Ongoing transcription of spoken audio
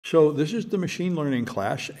So this is the machine learning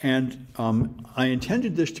class, and I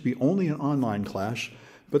intended this to be only an online class,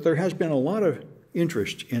 but there has been a lot of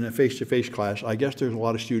interest in a face-to-face class. I guess there's a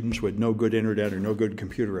lot of students with no good internet or no good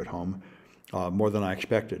computer at home, more than I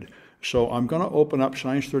expected. So I'm going to open up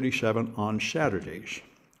Science 37 on Saturdays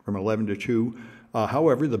from 11 to 2.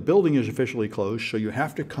 However, the building is officially closed, so you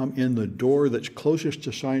have to come in the door that's closest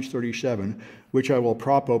to Science 37, which I will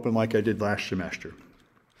prop open like I did last semester.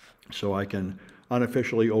 So I can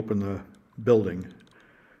unofficially open the building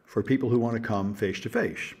for people who want to come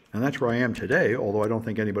face-to-face. And that's where I am today, although I don't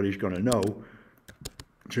think anybody's going to know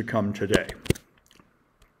to come today.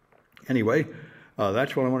 Anyway,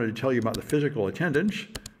 that's what I wanted to tell you about the physical attendance.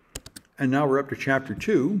 And now we're up to Chapter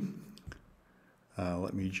 2.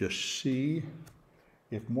 Let me just see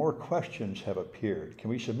if more questions have appeared. Can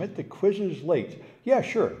we submit the quizzes late? Yeah,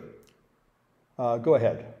 sure. Go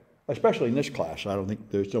ahead. Especially in this class. I don't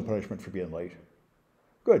think there's no punishment for being late.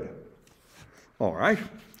 Good. All right.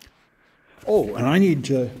 Oh, and I need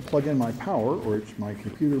to plug in my power, or my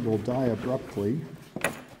computer will die abruptly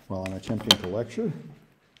while I'm attempting to lecture.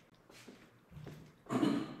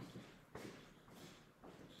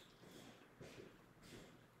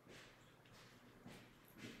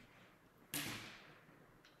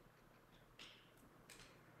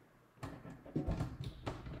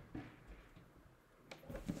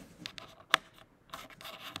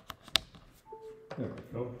 There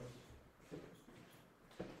we go.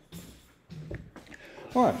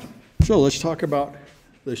 All right, so let's talk about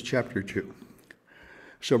this Chapter 2.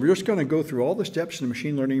 So we're just going to go through all the steps in the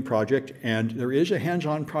machine learning project, and there is a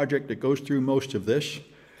hands-on project that goes through most of this,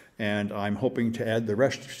 and I'm hoping to add the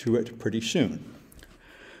rest to it pretty soon.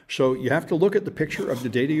 So you have to look at the picture of the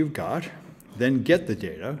data you've got, then get the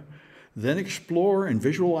data, then explore and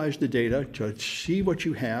visualize the data to see what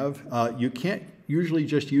you have. You can't usually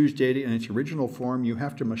just use data in its original form. You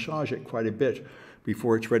have to massage it quite a bit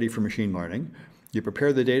before it's ready for machine learning. You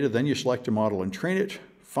prepare the data, then you select a model and train it,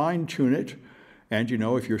 fine-tune it, and you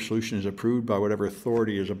know if your solution is approved by whatever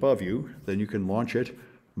authority is above you, then you can launch it,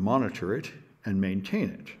 monitor it, and maintain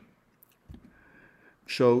it.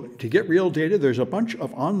 So to get real data, there's a bunch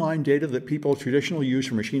of online data that people traditionally use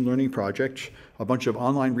for machine learning projects, a bunch of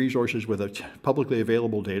online resources with publicly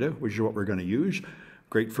available data, which is what we're going to use,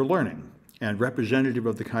 great for learning, and representative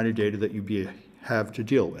of the kind of data that you have to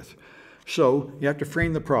deal with. So you have to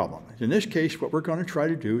frame the problem. In this case, what we're going to try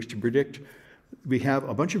to do is to predict. We have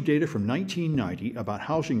a bunch of data from 1990 about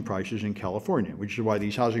housing prices in California, which is why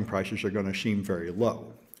these housing prices are going to seem very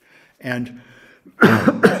low. And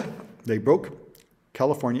they broke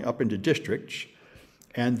California up into districts,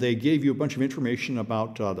 and they gave you a bunch of information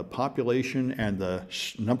about the population and the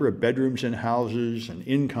number of bedrooms in houses and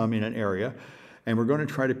income in an area. And we're going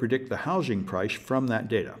to try to predict the housing price from that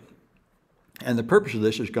data. And the purpose of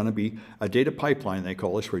this is going to be a data pipeline, they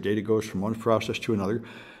call this, where data goes from one process to another.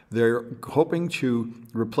 They're hoping to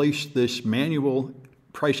replace this manual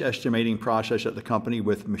price estimating process at the company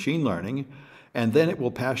with machine learning, and then it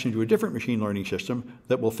will pass into a different machine learning system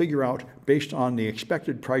that will figure out, based on the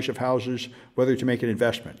expected price of houses, whether to make an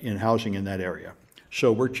investment in housing in that area.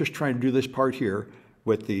 So we're just trying to do this part here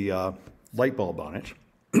with the light bulb on it.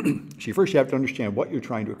 So first you have to understand what you're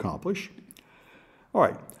trying to accomplish. All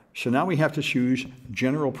right. So now we have to choose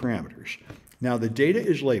general parameters. Now the data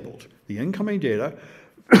is labeled. The incoming data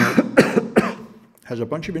has a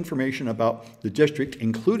bunch of information about the district,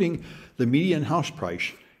 including the median house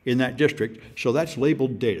price in that district. So that's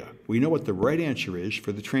labeled data. We know what the right answer is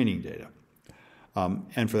for the training data,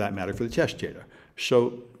 and for that matter, for the test data.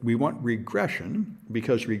 So we want regression,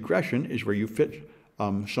 because regression is where you fit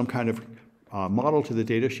some kind of model to the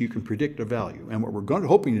data so you can predict a value. And what we're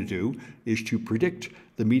hoping to do is to predict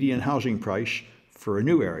the median housing price for a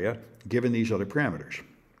new area given these other parameters.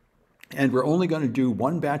 And we're only going to do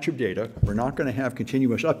one batch of data. We're not going to have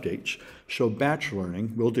continuous updates, so batch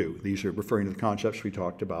learning will do. These are referring to the concepts we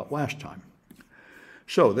talked about last time.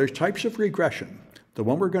 So there's types of regression. The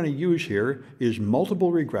one we're going to use here is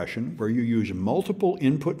multiple regression, where you use multiple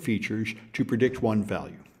input features to predict one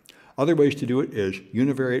value. Other ways to do it is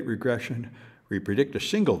univariate regression. We predict a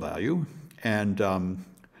single value, and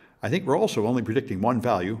I think we're also only predicting one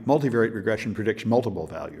value. Multivariate regression predicts multiple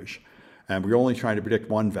values, and we're only trying to predict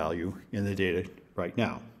one value in the data right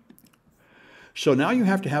now. So now you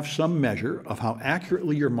have to have some measure of how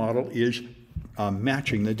accurately your model is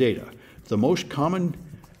matching the data. The most common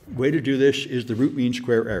way to do this is the root mean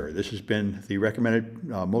square error. This has been the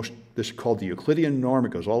recommended, this is called the Euclidean norm.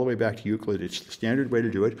 It goes all the way back to Euclid. It's the standard way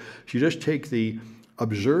to do it. So you just take the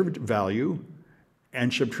observed value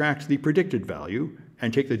and subtract the predicted value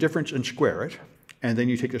and take the difference and square it, and then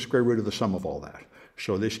you take the square root of the sum of all that.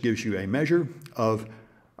 So this gives you a measure of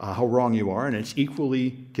how wrong you are, and it's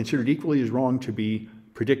considered equally as wrong to be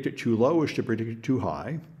predicted too low as to predict it too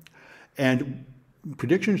high. And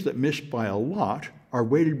predictions that miss by a lot are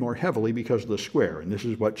weighted more heavily because of the square, and this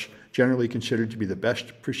is what's generally considered to be the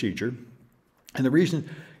best procedure. And the reason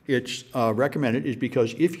it's recommended is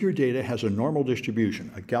because if your data has a normal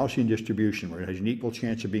distribution, a Gaussian distribution where it has an equal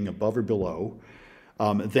chance of being above or below,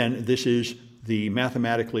 then this is the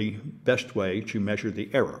mathematically best way to measure the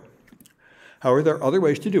error. However, there are other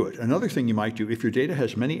ways to do it. Another thing you might do, if your data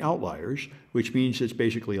has many outliers, which means it's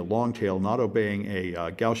basically a long tail not obeying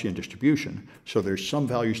a Gaussian distribution, so there's some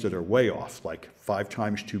values that are way off, like 5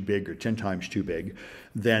 times too big or 10 times too big,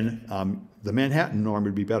 then the Manhattan norm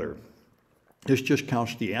would be better. This just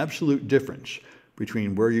counts the absolute difference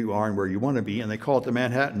between where you are and where you want to be, and they call it the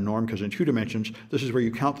Manhattan norm because in 2 dimensions, this is where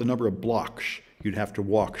you count the number of blocks you'd have to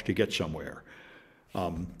walk to get somewhere.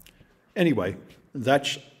 Anyway,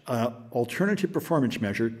 that's an alternative performance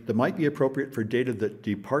measure that might be appropriate for data that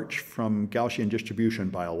departs from Gaussian distribution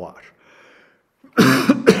by a lot.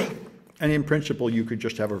 And in principle, you could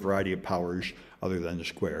just have a variety of powers other than the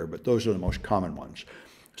square, but those are the most common ones.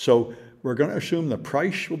 So we're going to assume the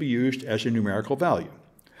price will be used as a numerical value.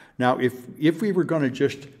 Now, if we were going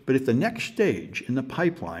to but if the next stage in the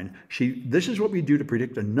pipeline, this is what we do to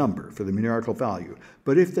predict a number for the numerical value.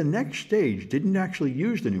 But if the next stage didn't actually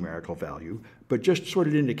use the numerical value, but just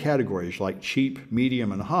sorted into categories like cheap,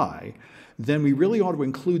 medium, and high, then we really ought to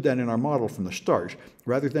include that in our model from the start,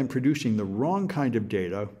 rather than producing the wrong kind of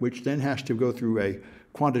data, which then has to go through a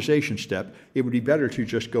quantization step. It would be better to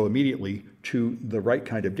just go immediately to the right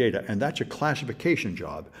kind of data, and that's a classification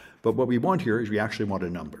job. But what we want here is we actually want a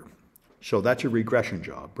number. So that's a regression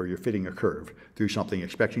job, where you're fitting a curve through something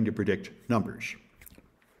expecting to predict numbers.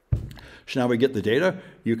 So now we get the data.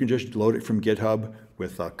 You can just load it from GitHub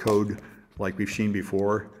with code like we've seen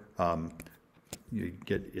before.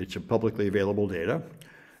 It's a publicly available data.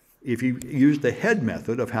 If you use the head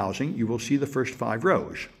method of housing, you will see the first 5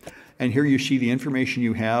 rows. And here you see the information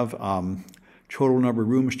you have, total number of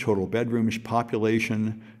rooms, total bedrooms,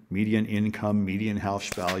 population, median income, median house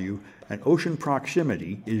value, and ocean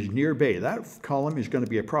proximity is near bay. That column is going to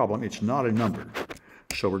be a problem. It's not a number.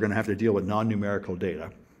 So we're going to have to deal with non-numerical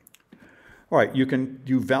data. All right, you can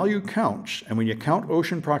do value counts, and when you count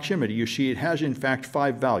ocean proximity, you see it has, in fact,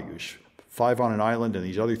 5 values. 5 on an island, and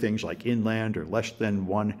these other things like inland or less than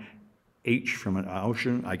 1 H from an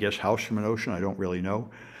ocean, I guess house from an ocean, I don't really know.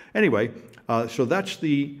 Anyway, so that's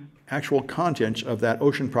the actual contents of that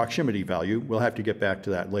ocean proximity value. We'll have to get back to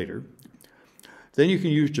that later. Then you can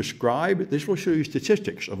use describe. This will show you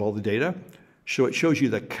statistics of all the data. So it shows you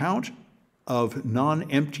the count of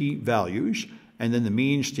non-empty values, and then the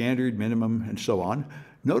mean, standard, minimum, and so on.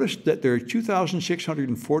 Notice that there are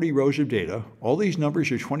 2,640 rows of data. All these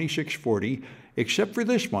numbers are 2640, except for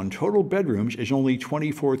this one. Total bedrooms is only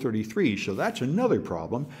 2433, so that's another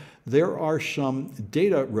problem. There are some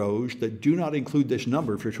data rows that do not include this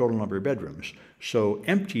number for total number of bedrooms. So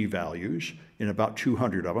empty values, in about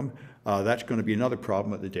 200 of them, that's going to be another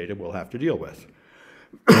problem that the data will have to deal with.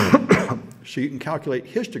 So you can calculate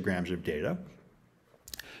histograms of data,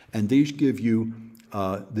 and these give you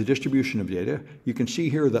the distribution of data. You can see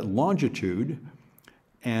here that longitude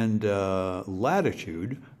and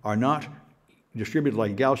latitude are not distributed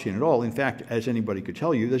like Gaussian at all. In fact, as anybody could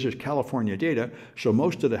tell you, this is California data, so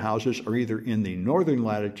most of the houses are either in the northern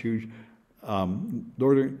latitude,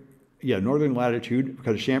 northern latitude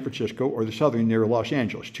because of San Francisco, or the southern near Los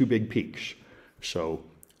Angeles, 2 big peaks. So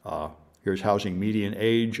here's housing median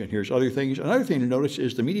age, and here's other things. Another thing to notice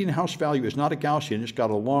is the median house value is not a Gaussian, it's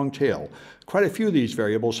got a long tail. Quite a few of these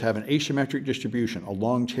variables have an asymmetric distribution, a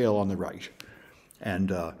long tail on the right.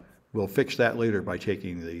 And we'll fix that later by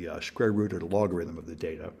taking the square root or the logarithm of the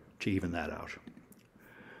data to even that out.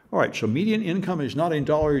 All right, so median income is not in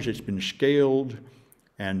dollars, it's been scaled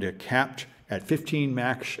and capped at 15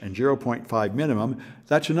 max and 0.5 minimum.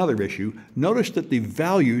 That's another issue. Notice that the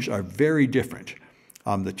values are very different.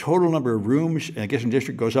 The total number of rooms, I guess in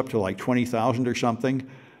district, goes up to like 20,000 or something.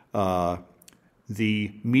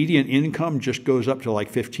 The median income just goes up to like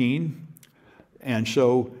 15. And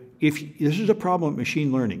so this is a problem with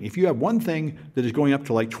machine learning. If you have one thing that is going up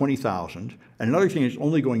to like 20,000 and another thing is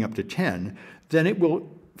only going up to 10, then it will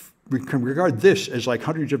regard this as like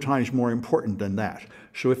hundreds of times more important than that.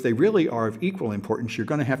 So if they really are of equal importance, you're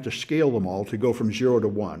going to have to scale them all to go from 0 to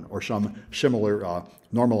 1 or some similar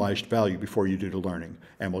normalized value before you do the learning,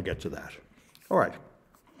 and we'll get to that. All right.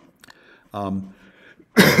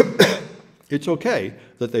 It's okay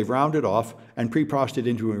that they've rounded off and pre-processed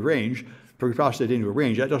into a range. Pre-processed into a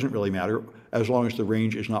range, that doesn't really matter as long as the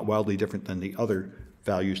range is not wildly different than the other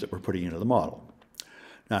values that we're putting into the model.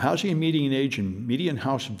 Now, housing and median age and median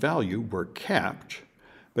house value were capped,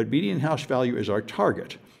 but median house value is our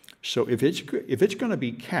target. So if it's going to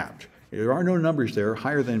be capped, if there are no numbers there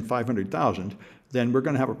higher than 500,000, then we're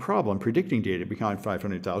going to have a problem predicting data beyond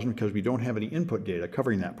 500,000 because we don't have any input data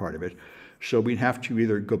covering that part of it. So we'd have to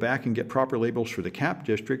either go back and get proper labels for the capped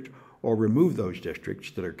district or remove those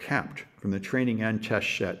districts that are capped from the training and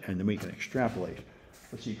test set, and then we can extrapolate.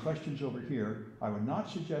 Let's see, questions over here. I would not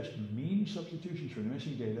suggest mean substitutions for the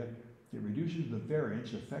missing data. It reduces the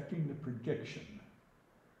variance affecting the prediction.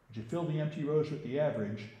 Would you fill the empty rows with the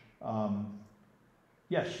average?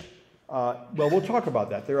 Yes. Well, we'll talk about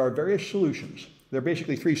that. There are various solutions. There are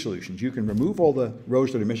basically three solutions. You can remove all the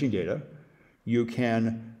rows that are missing data. You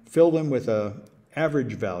can fill them with an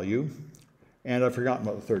average value. And I've forgotten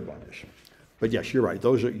what the third one is. But yes, you're right.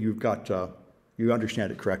 Those are, you've got, you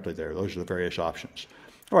understand it correctly there. Those are the various options.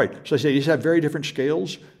 All right, so I say these have very different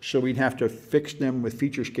scales, so we'd have to fix them with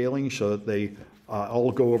feature scaling so that they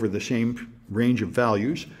all go over the same range of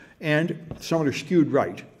values. And some are skewed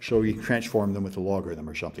right, so we transform them with a logarithm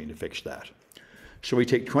or something to fix that. So we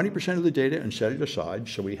take 20% of the data and set it aside,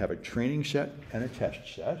 so we have a training set and a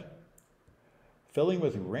test set. Filling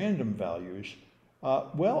with random values,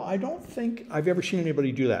 well, I don't think I've ever seen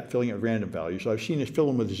anybody do that, filling it with random values. I've seen us fill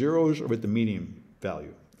them with zeros or with the median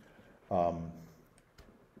value.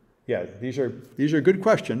 Yeah, these are good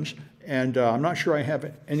questions, and I'm not sure I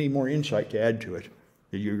have any more insight to add to it.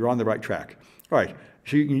 You're on the right track. All right,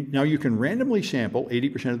 so now you can randomly sample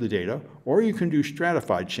 80% of the data, or you can do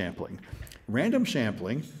stratified sampling. Random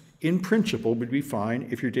sampling, in principle, would be fine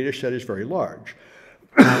if your data set is very large.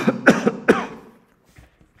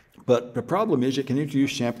 But the problem is it can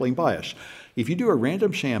introduce sampling bias. If you do a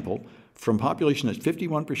random sample from population that's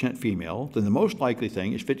 51% female, then the most likely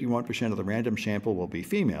thing is 51% of the random sample will be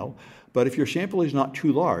female. But if your sample is not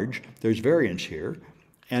too large, there's variance here.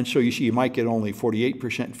 And so you see you might get only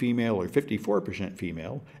 48% female or 54%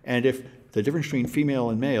 female. And if the difference between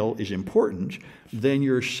female and male is important, then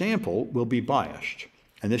your sample will be biased.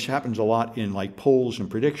 And this happens a lot in like polls and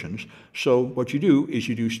predictions. So what you do is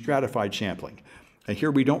you do stratified sampling. And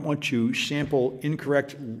here we don't want to sample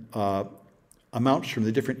incorrect amounts from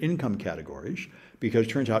the different income categories, because it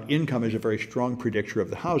turns out income is a very strong predictor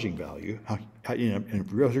of the housing value in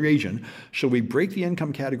a region. So we break the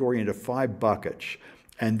income category into 5 buckets,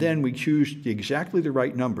 and then we choose exactly the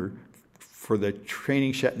right number for the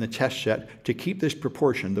training set and the test set to keep this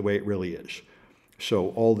proportion the way it really is. So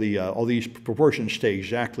all these proportions stay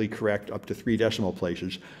exactly correct up to 3 decimal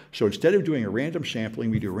places. So instead of doing a random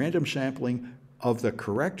sampling, we do random sampling of the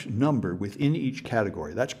correct number within each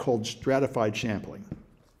category. That's called stratified sampling.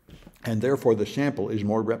 And therefore, the sample is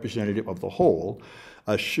more representative of the whole,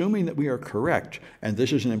 assuming that we are correct, and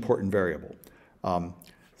this is an important variable.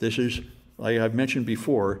 This is, like I've mentioned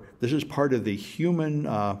before, this is part of the human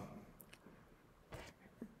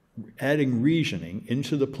adding reasoning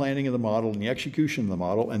into the planning of the model and the execution of the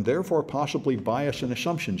model, and therefore possibly bias and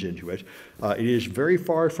assumptions into it. It is very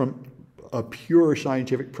far from a pure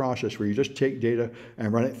scientific process where you just take data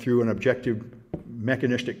and run it through an objective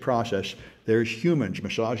mechanistic process. There's humans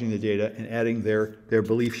massaging the data and adding their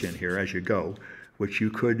beliefs in here as you go, which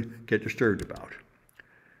you could get disturbed about.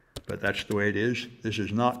 But that's the way it is. This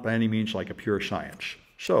is not by any means like a pure science.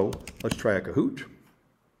 So let's try a Kahoot.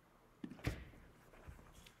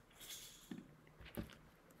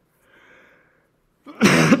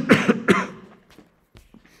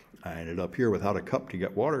 I ended up here without a cup to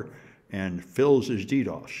get water, and Phil's is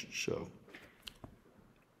DDoS, so.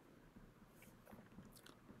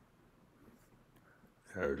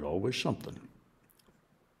 There's always something.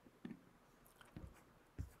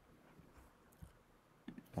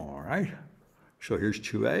 All right, so here's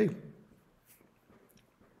 2A.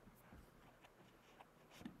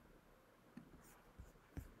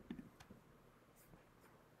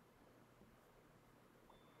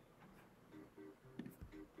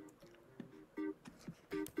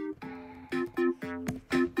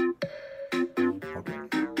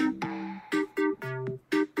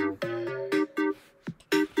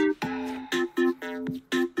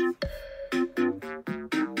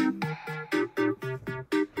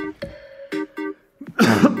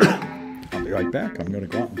 I'll be right back. I'm going to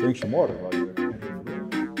go out and drink some water while you're entering the room.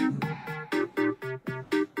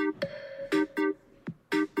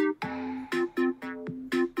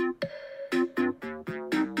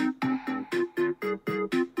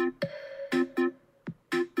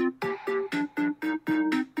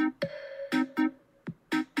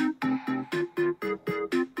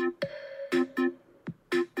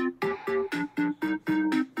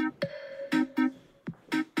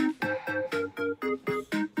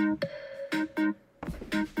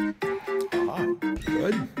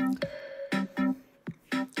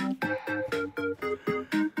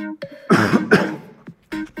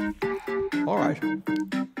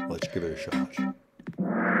 shot.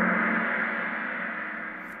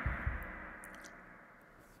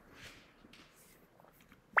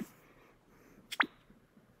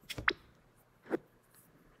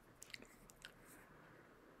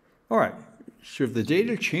 All right, so if the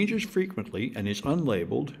data changes frequently and is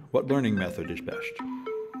unlabeled, what learning method is best?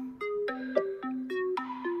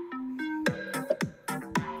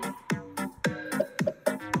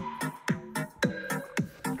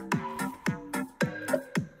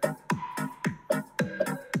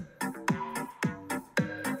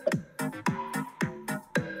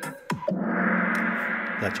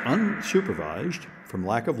 That's unsupervised from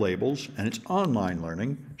lack of labels, and it's online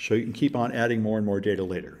learning, so you can keep on adding more and more data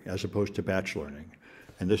later, as opposed to batch learning.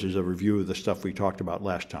 And this is a review of the stuff we talked about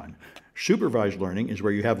last time. Supervised learning is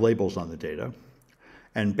where you have labels on the data,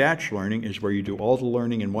 and batch learning is where you do all the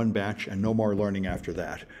learning in one batch and no more learning after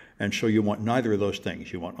that. And so you want neither of those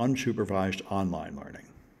things. You want unsupervised online learning.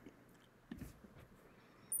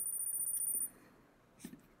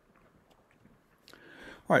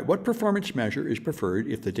 All right, what performance measure is preferred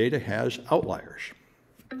if the data has outliers?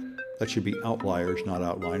 That should be outliers, not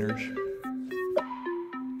outliners.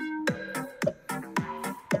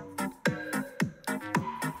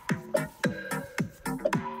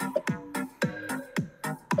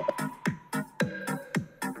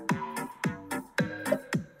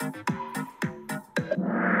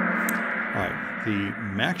 All right, the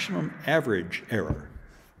maximum average error,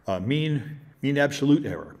 mean absolute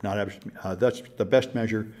error, that's the best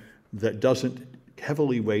measure that doesn't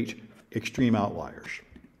heavily weight extreme outliers.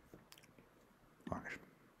 All right.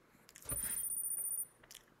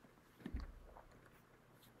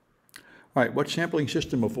 All right, what sampling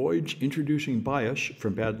system avoids introducing bias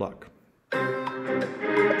from bad luck?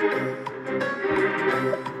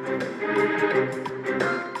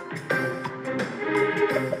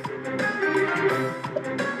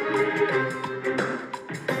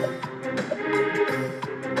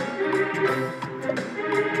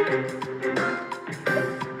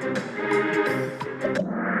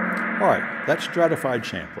 All right, that's stratified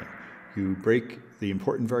sampling. You break the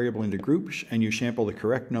important variable into groups and you sample the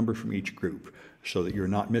correct number from each group so that you're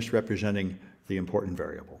not misrepresenting the important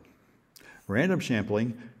variable. Random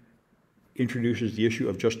sampling introduces the issue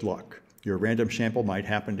of just luck. Your random sample might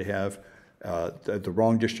happen to have the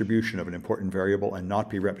wrong distribution of an important variable and not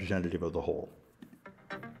be representative of the whole.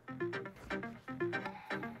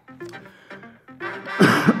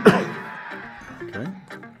 Okay.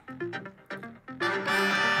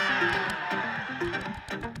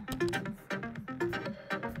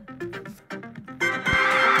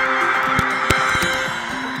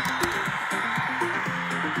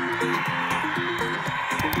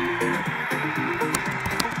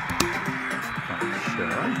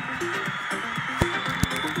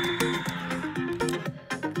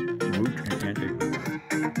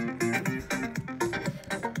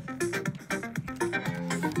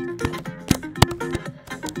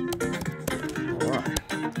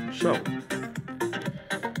 So,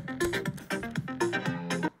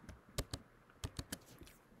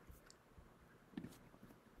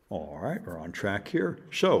 all right, we're on track here.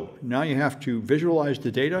 So now you have to visualize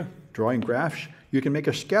the data, drawing graphs. You can make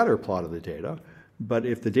a scatter plot of the data, but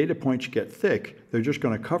if the data points get thick, they're just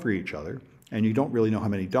going to cover each other, and you don't really know how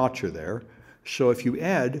many dots are there. So if you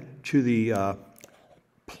add to the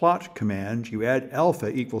plot command, you add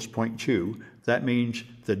alpha equals 0.2, that means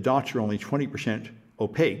the dots are only 20%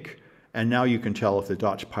 opaque, and now you can tell if the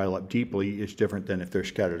dots pile up deeply, it's different than if they're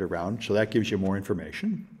scattered around, so that gives you more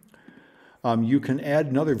information. You can add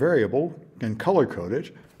another variable and color code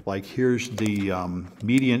it, like here's the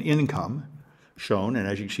median income shown, and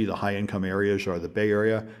as you can see, the high income areas are the Bay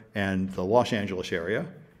Area and the Los Angeles area,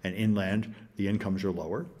 and inland, the incomes are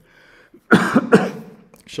lower.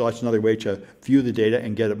 So that's another way to view the data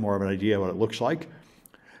and get more of an idea of what it looks like.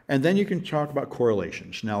 And then you can talk about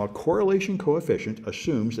correlations. Now, a correlation coefficient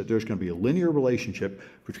assumes that there's going to be a linear relationship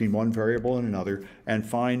between one variable and another and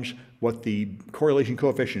finds what the correlation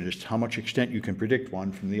coefficient is, how much extent you can predict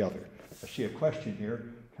one from the other. I see a question here.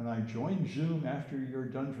 Can I join Zoom after you're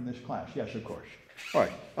done from this class? Yes, of course. All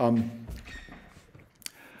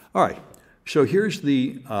right. So here's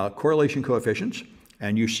the correlation coefficients,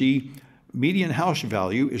 and you see median house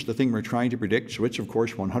value is the thing we're trying to predict, so it's of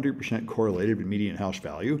course 100% correlated with median house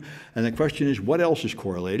value. And the question is, what else is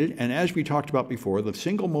correlated? And as we talked about before, the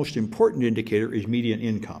single most important indicator is median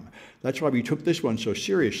income. That's why we took this one so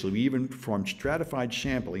seriously. We even performed stratified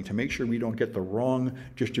sampling to make sure we don't get the wrong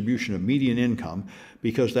distribution of median income,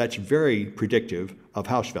 because that's very predictive of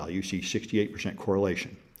house value. You see 68%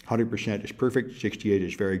 correlation. 100% is perfect, 68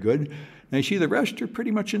 is very good. Now you see the rest are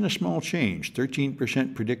pretty much in a small change.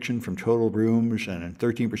 13% prediction from total rooms and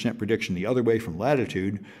 13% prediction the other way from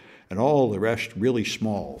latitude, and all the rest really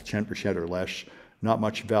small, 10% or less, not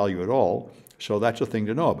much value at all. So that's a thing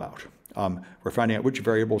to know about. We're finding out which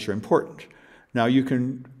variables are important. Now you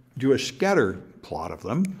can do a scatter plot of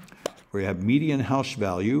them, where you have median house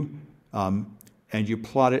value, and you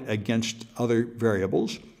plot it against other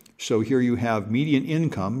variables. So here you have median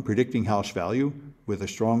income predicting house value with a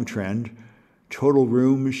strong trend, total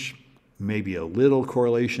rooms, maybe a little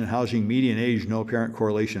correlation, housing median age, no apparent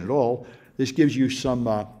correlation at all. This gives you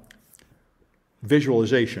some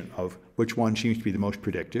visualization of which one seems to be the most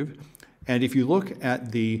predictive. And if you look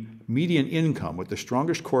at the median income with the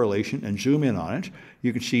strongest correlation and zoom in on it,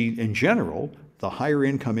 you can see in general, the higher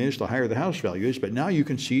income is, the higher the house value is, but now you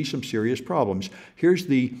can see some serious problems. Here's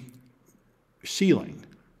the ceiling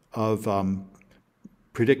of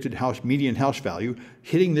predicted median house value,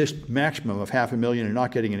 hitting this maximum of $500,000 and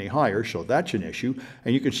not getting any higher, so that's an issue.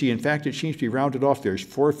 And you can see, in fact, it seems to be rounded off. There's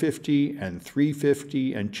 450 and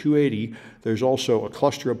 350 and 280. There's also a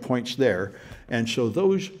cluster of points there. And so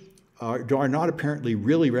those are not apparently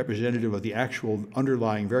really representative of the actual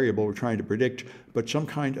underlying variable we're trying to predict, but some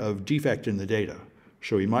kind of defect in the data.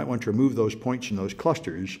 So you might want to remove those points in those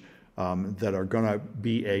clusters that are going to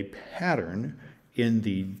be a pattern in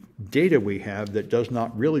the data we have that does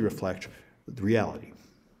not really reflect the reality.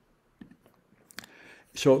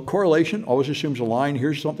 So correlation always assumes a line.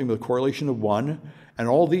 Here's something with a correlation of 1, and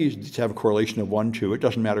all these have a correlation of 1 too. It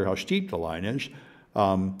doesn't matter how steep the line is.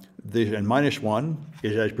 And -1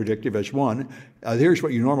 is as predictive as 1. Here's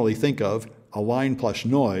what you normally think of, a line plus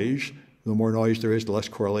noise. The more noise there is, the less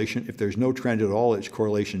correlation. If there's no trend at all, it's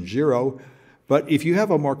correlation 0. But if you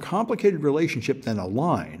have a more complicated relationship than a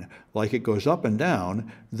line, like it goes up and down,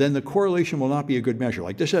 then the correlation will not be a good measure.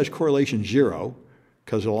 Like this has correlation 0,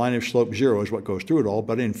 because the line of slope 0 is what goes through it all.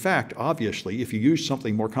 But in fact, obviously, if you use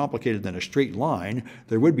something more complicated than a straight line,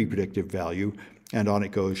 there would be predictive value, and on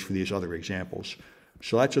it goes for these other examples.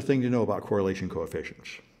 So that's a thing to know about correlation coefficients.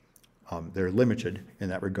 They're limited in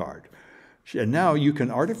that regard. And now you can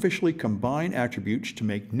artificially combine attributes to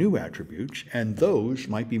make new attributes, and those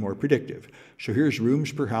might be more predictive. So here's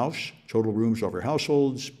rooms per house, total rooms over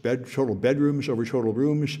households, total bedrooms over total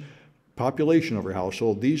rooms, population over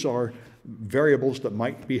household. These are variables that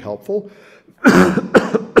might be helpful.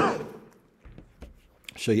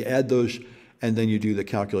 So you add those, and then you do the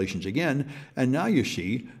calculations again, and now you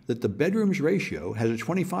see that the bedrooms ratio has a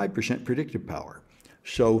 25% predictive power.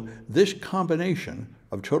 So this combination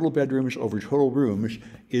of total bedrooms over total rooms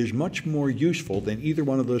is much more useful than either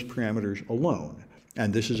one of those parameters alone.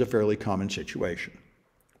 And this is a fairly common situation.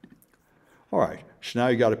 All right, so now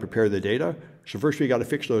you got to prepare the data. So first we got to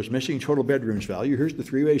fix those missing total bedrooms value. Here's the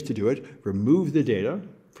 3 ways to do it. Remove the data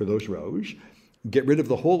for those rows. Get rid of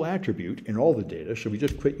the whole attribute in all the data, so we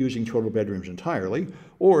just quit using total bedrooms entirely,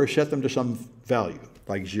 or set them to some value,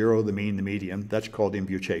 like 0, the mean, the median. That's called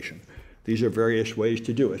imputation. These are various ways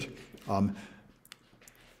to do it.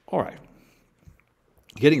 All right.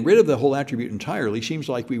 Getting rid of the whole attribute entirely seems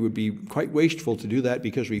like we would be quite wasteful to do that,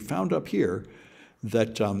 because we found up here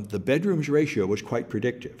that the bedrooms ratio was quite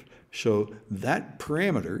predictive. So that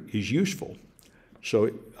parameter is useful.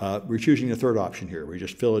 So we're choosing the third option here. We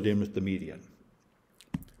just fill it in with the median.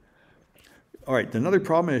 All right, another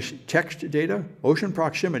problem is text data. Ocean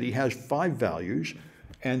proximity has 5 values,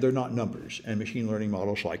 and they're not numbers, and machine learning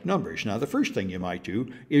models like numbers. Now, the first thing you might do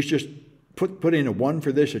is just put in a 1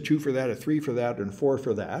 for this, a 2 for that, a 3 for that, and a 4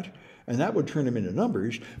 for that, and that would turn them into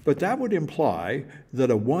numbers, but that would imply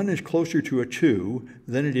that a 1 is closer to a 2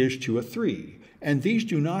 than it is to a 3, and these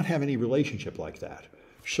do not have any relationship like that.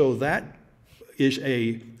 So that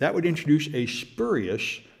would introduce a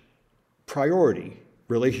spurious priority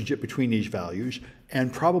relationship between these values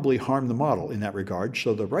and probably harm the model in that regard.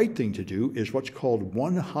 So the right thing to do is what's called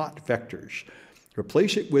one-hot vectors.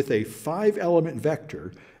 Replace it with a 5-element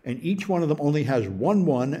vector, and each one of them only has 1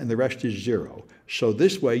 1 and the rest is 0. So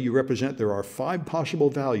this way you represent there are 5 possible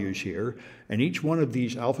values here, and each one of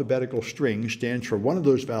these alphabetical strings stands for one of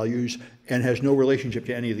those values and has no relationship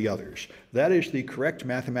to any of the others. That is the correct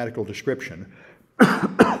mathematical description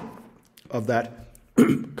of that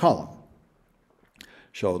column.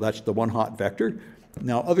 So that's the one-hot vector.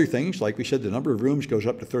 Now, other things, like we said, the number of rooms goes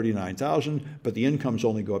up to 39,000, but the incomes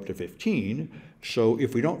only go up to 15. So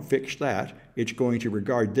if we don't fix that, it's going to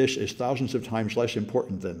regard this as thousands of times less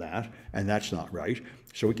important than that, and that's not right.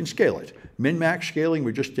 So we can scale it. Min-max scaling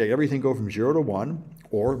would just everything go from 0 to 1,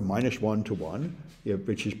 or -1 to 1,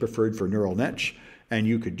 which is preferred for neural nets. And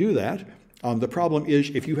you could do that. The problem is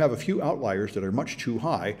if you have a few outliers that are much too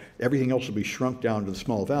high, everything else will be shrunk down to the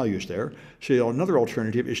small values there. So another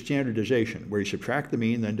alternative is standardization, where you subtract the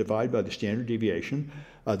mean, then divide by the standard deviation.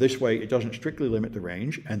 This way, it doesn't strictly limit the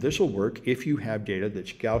range, and this will work if you have data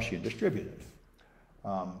that's Gaussian distributed.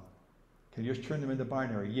 Can you just turn them into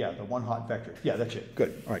binary? Yeah, the one-hot vector. Yeah, that's it.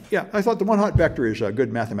 Good. All right. Yeah, I thought the one-hot vector is a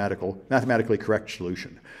good mathematically correct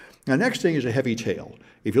solution. Now, next thing is a heavy tail.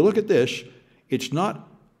 If you look at this, it's not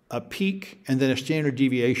a peak and then a standard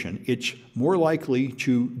deviation. It's more likely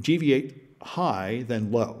to deviate high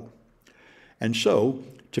than low. And so,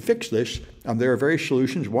 to fix this, there are various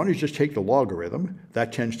solutions. One is just take the logarithm.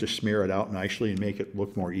 That tends to smear it out nicely and make it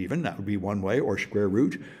look more even. That would be one way, or square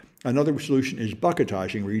root. Another solution is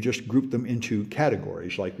bucketizing, where you just group them into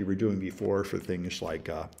categories like we were doing before for things like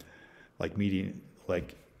median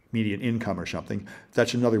income or something.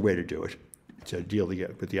 That's another way to do it, to deal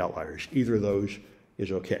with the outliers. Either of those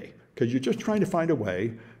is okay, because you're just trying to find a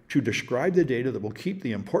way to describe the data that will keep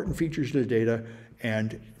the important features of the data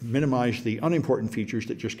and minimize the unimportant features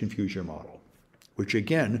that just confuse your model, which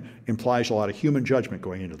again implies a lot of human judgment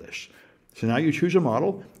going into this. So now you choose a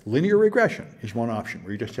model. Linear regression is one option,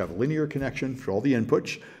 where you just have a linear connection for all the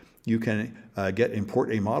inputs. You can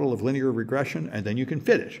import a model of linear regression, and then you can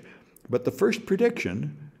fit it. But the first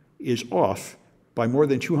prediction is off by more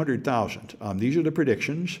than 200,000. These are the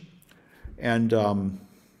predictions, and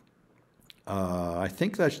I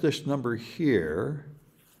think that's this number here.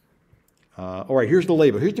 All right, here's the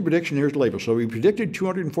label. Here's the prediction, here's the label. So we predicted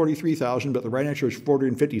 243,000, but the right answer is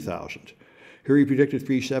 450,000. Here we predicted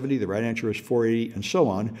 370, the right answer is 480, and so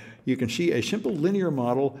on. You can see a simple linear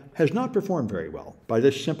model has not performed very well by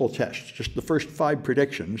this simple test. Just the first 5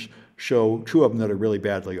 predictions show 2 of them that are really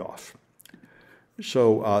badly off.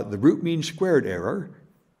 So the root mean squared error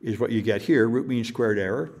is what you get here, root mean squared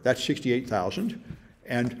error. That's 68,000.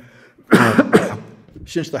 And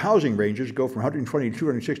since the housing ranges go from 120 to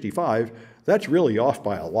 265, that's really off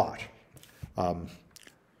by a lot.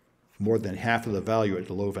 More than half of the value at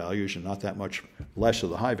the low values and not that much less of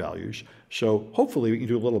the high values. So hopefully we can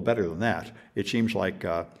do a little better than that. It seems like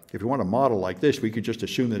if we want a model like this, we could just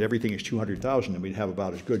assume that everything is 200,000 and we'd have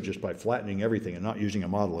about as good just by flattening everything and not using a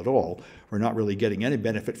model at all. We're not really getting any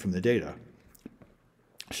benefit from the data.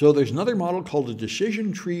 So there's another model called the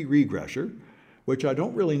decision tree regressor, which I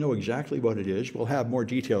don't really know exactly what it is. We'll have more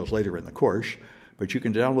details later in the course. But you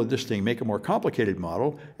can download this thing, make a more complicated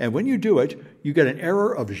model, and when you do it, you get an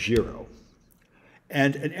error of 0.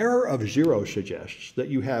 And an error of 0 suggests that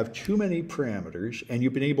you have too many parameters and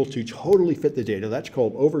you've been able to totally fit the data. That's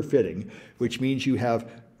called overfitting, which means you have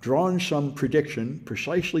drawn some prediction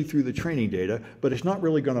precisely through the training data, but it's not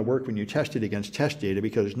really going to work when you test it against test data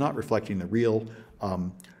because it's not reflecting the real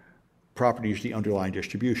properties of the underlying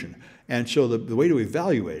distribution. And so the way to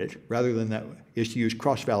evaluate it, rather than that, is to use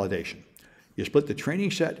cross-validation. You split the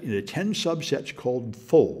training set into 10 subsets called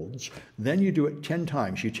folds. Then you do it 10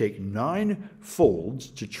 times. You take 9 folds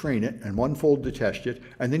to train it and 1 fold to test it,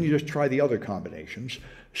 and then you just try the other combinations.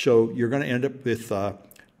 So you're going to end up with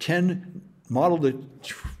train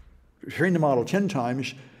the model 10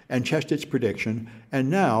 times and test its prediction. And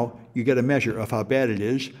now you get a measure of how bad it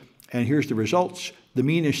is. And here's the results. The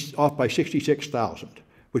mean is off by 66,000,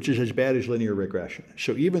 which is as bad as linear regression.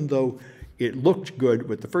 So even though it looked good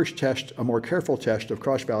with the first test, a more careful test of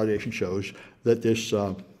cross-validation shows that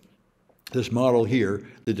this model here,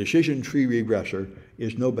 the decision tree regressor,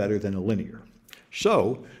 is no better than a linear.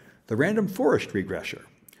 So the random forest regressor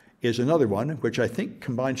is another one, which I think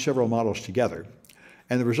combines several models together.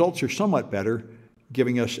 And the results are somewhat better,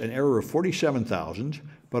 giving us an error of 47,000,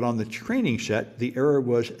 but on the training set, the error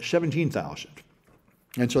was 17,000.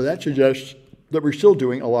 And so that suggests that we're still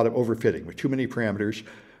doing a lot of overfitting with too many parameters,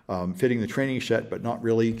 fitting the training set, but not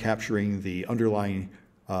really capturing the underlying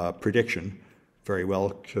prediction very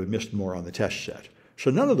well, so we missed more on the test set.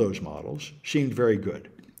 So none of those models seemed very good.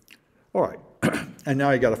 All right, and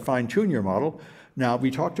now you got to fine-tune your model. Now,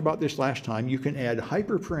 we talked about this last time. You can add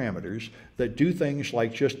hyperparameters that do things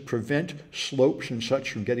like just prevent slopes and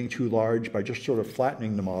such from getting too large by just sort of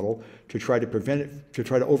flattening the model to try to prevent it, to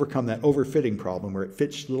try to overcome that overfitting problem where it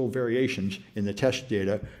fits little variations in the test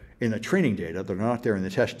data, in the training data that are not there in the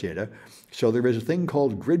test data. So there is a thing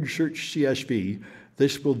called Grid Search CSV.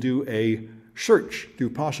 This will do a search through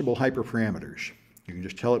possible hyperparameters. You can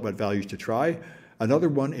just tell it what values to try. Another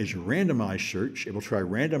one is randomized search. It will try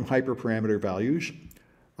random hyperparameter values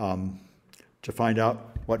to find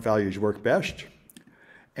out what values work best.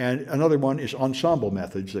 And another one is ensemble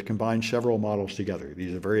methods that combine several models together.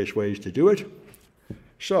 These are various ways to do it.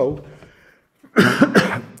 So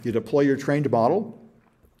you deploy your trained model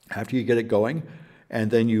after you get it going, and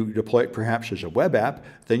then you deploy it perhaps as a web app.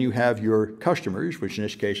 Then you have your customers, which in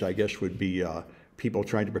this case I guess would be people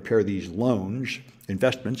trying to prepare these loans,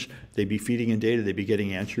 investments. They'd be feeding in data, they'd be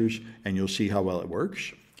getting answers, and you'll see how well it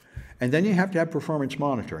works. And then you have to have performance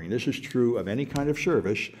monitoring. This is true of any kind of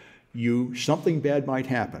service. Something bad might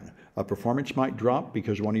happen. A performance might drop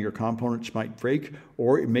because one of your components might break,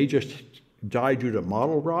 or it may just die due to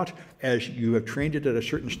model rot as you have trained it at a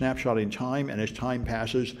certain snapshot in time, and as time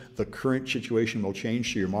passes, the current situation will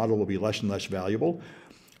change, so your model will be less and less valuable.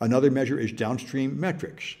 Another measure is downstream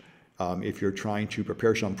metrics. If you're trying to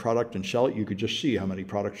prepare some product and sell it, you could just see how many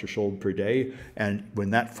products are sold per day, and when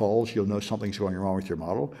that falls, you'll know something's going wrong with your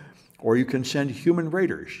model. Or you can send human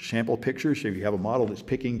raters, sample pictures. If you have a model that's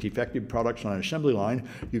picking defective products on an assembly line,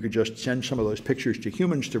 you could just send some of those pictures to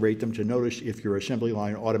humans to rate them to notice if your assembly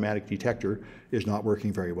line automatic detector is not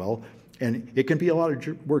working very well. And it can be a lot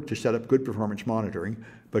of work to set up good performance monitoring,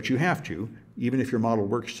 but you have to. Even if your model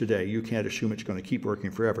works today, you can't assume it's going to keep working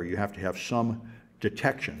forever. You have to have some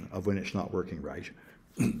detection of when it's not working right.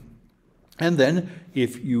 And then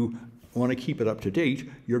if you want to keep it up to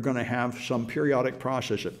date, you're going to have some periodic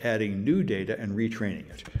process of adding new data and retraining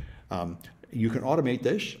it. You can automate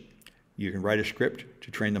this. You can write a script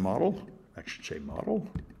to train the model. I should say model.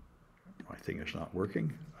 My thing is not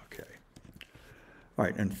working. Okay. All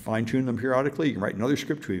right, and fine-tune them periodically. You can write another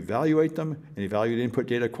script to evaluate them and evaluate input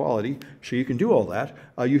data quality. So you can do all that.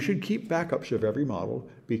 You should keep backups of every model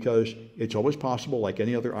because it's always possible, like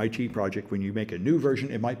any other IT project, when you make a new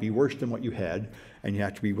version, it might be worse than what you had, and you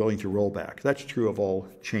have to be willing to roll back. That's true of all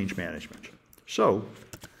change management. So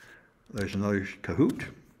there's another Kahoot.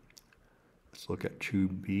 Let's look at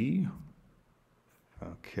 2B.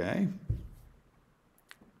 Okay.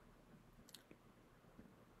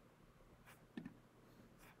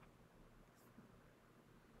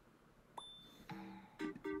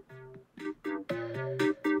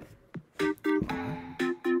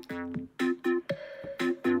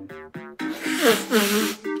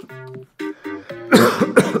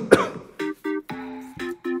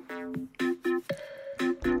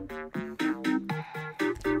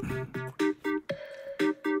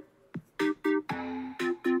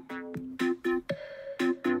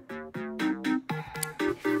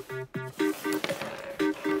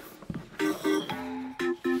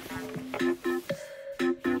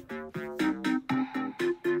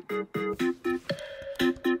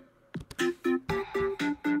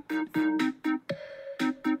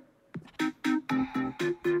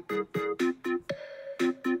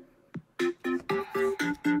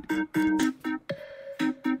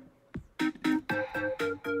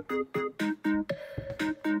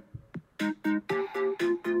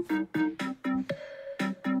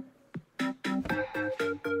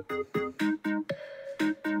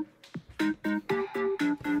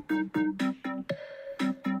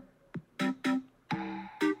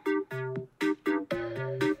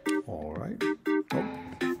 All right. Oh,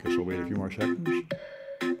 guess we'll wait a few more seconds.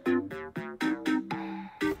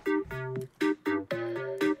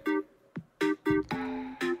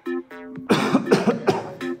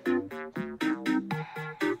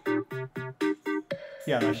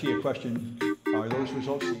 Yeah, and I see a question. Are those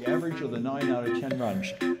results the average of the 9 out of 10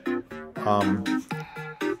 runs?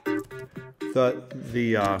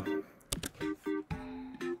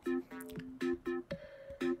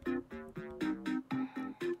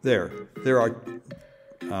 There are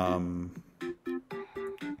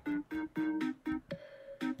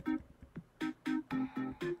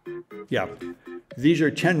yeah, these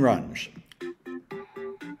are 10 runs,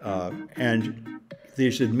 and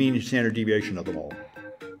these are the mean standard deviation of them all.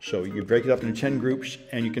 So you break it up into 10 groups,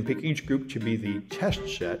 and you can pick each group to be the test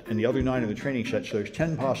set and the other 9 in the training set, so there's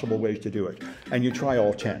 10 possible ways to do it. And you try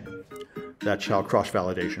all 10. That's how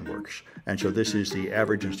cross-validation works. And so this is the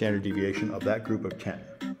average and standard deviation of that group of 10.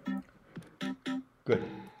 Good.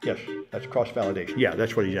 Yes, that's cross-validation. Yeah,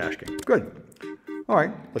 that's what he's asking. Good. All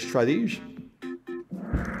right, let's try these.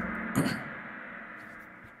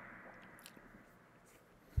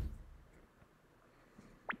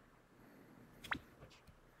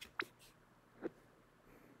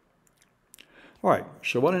 All right,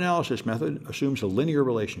 so one analysis method assumes a linear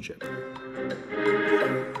relationship.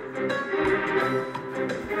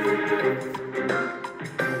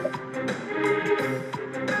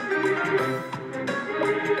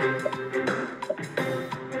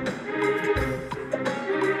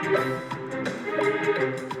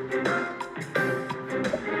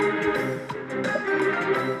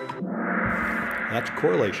 That's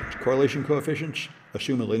correlations. Correlation coefficients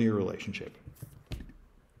assume a linear relationship.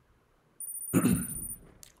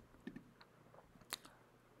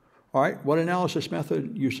 All right, what analysis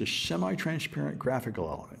method uses semi-transparent graphical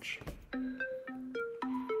elements?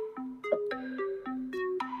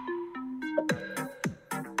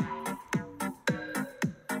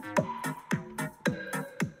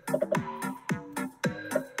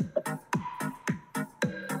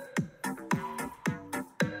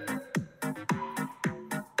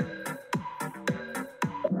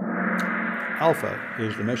 Alpha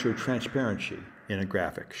is the measured transparency in a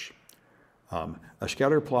graphics. A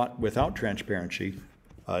scatter plot without transparency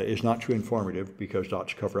is not too informative because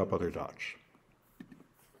dots cover up other dots.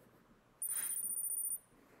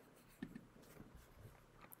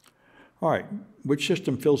 All right, which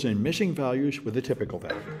system fills in missing values with a typical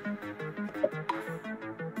value?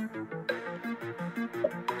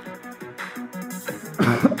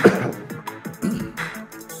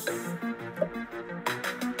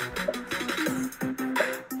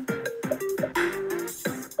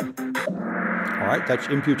 All right, that's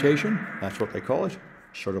imputation. That's what they call it.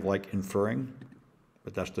 Sort of like inferring,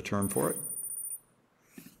 but that's the term for it.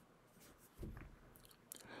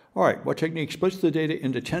 All right, what technique splits the data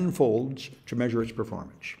into 10 folds to measure its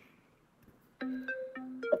performance?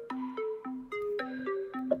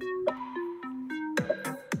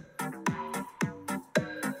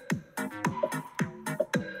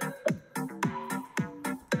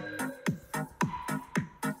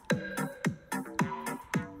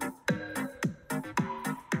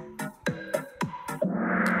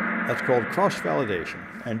 That's called cross-validation,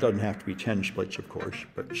 and it doesn't have to be 10 splits, of course,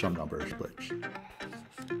 but some number of splits. Right.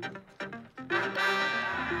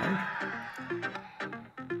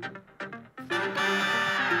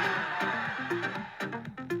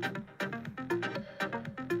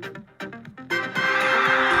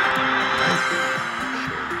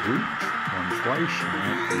 Root, one twice,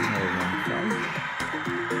 and another one twice.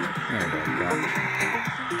 And I've got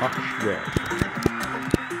Ox red.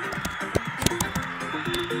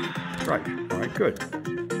 Right, all right, good.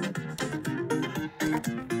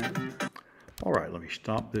 All right, let me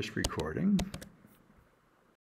stop this recording.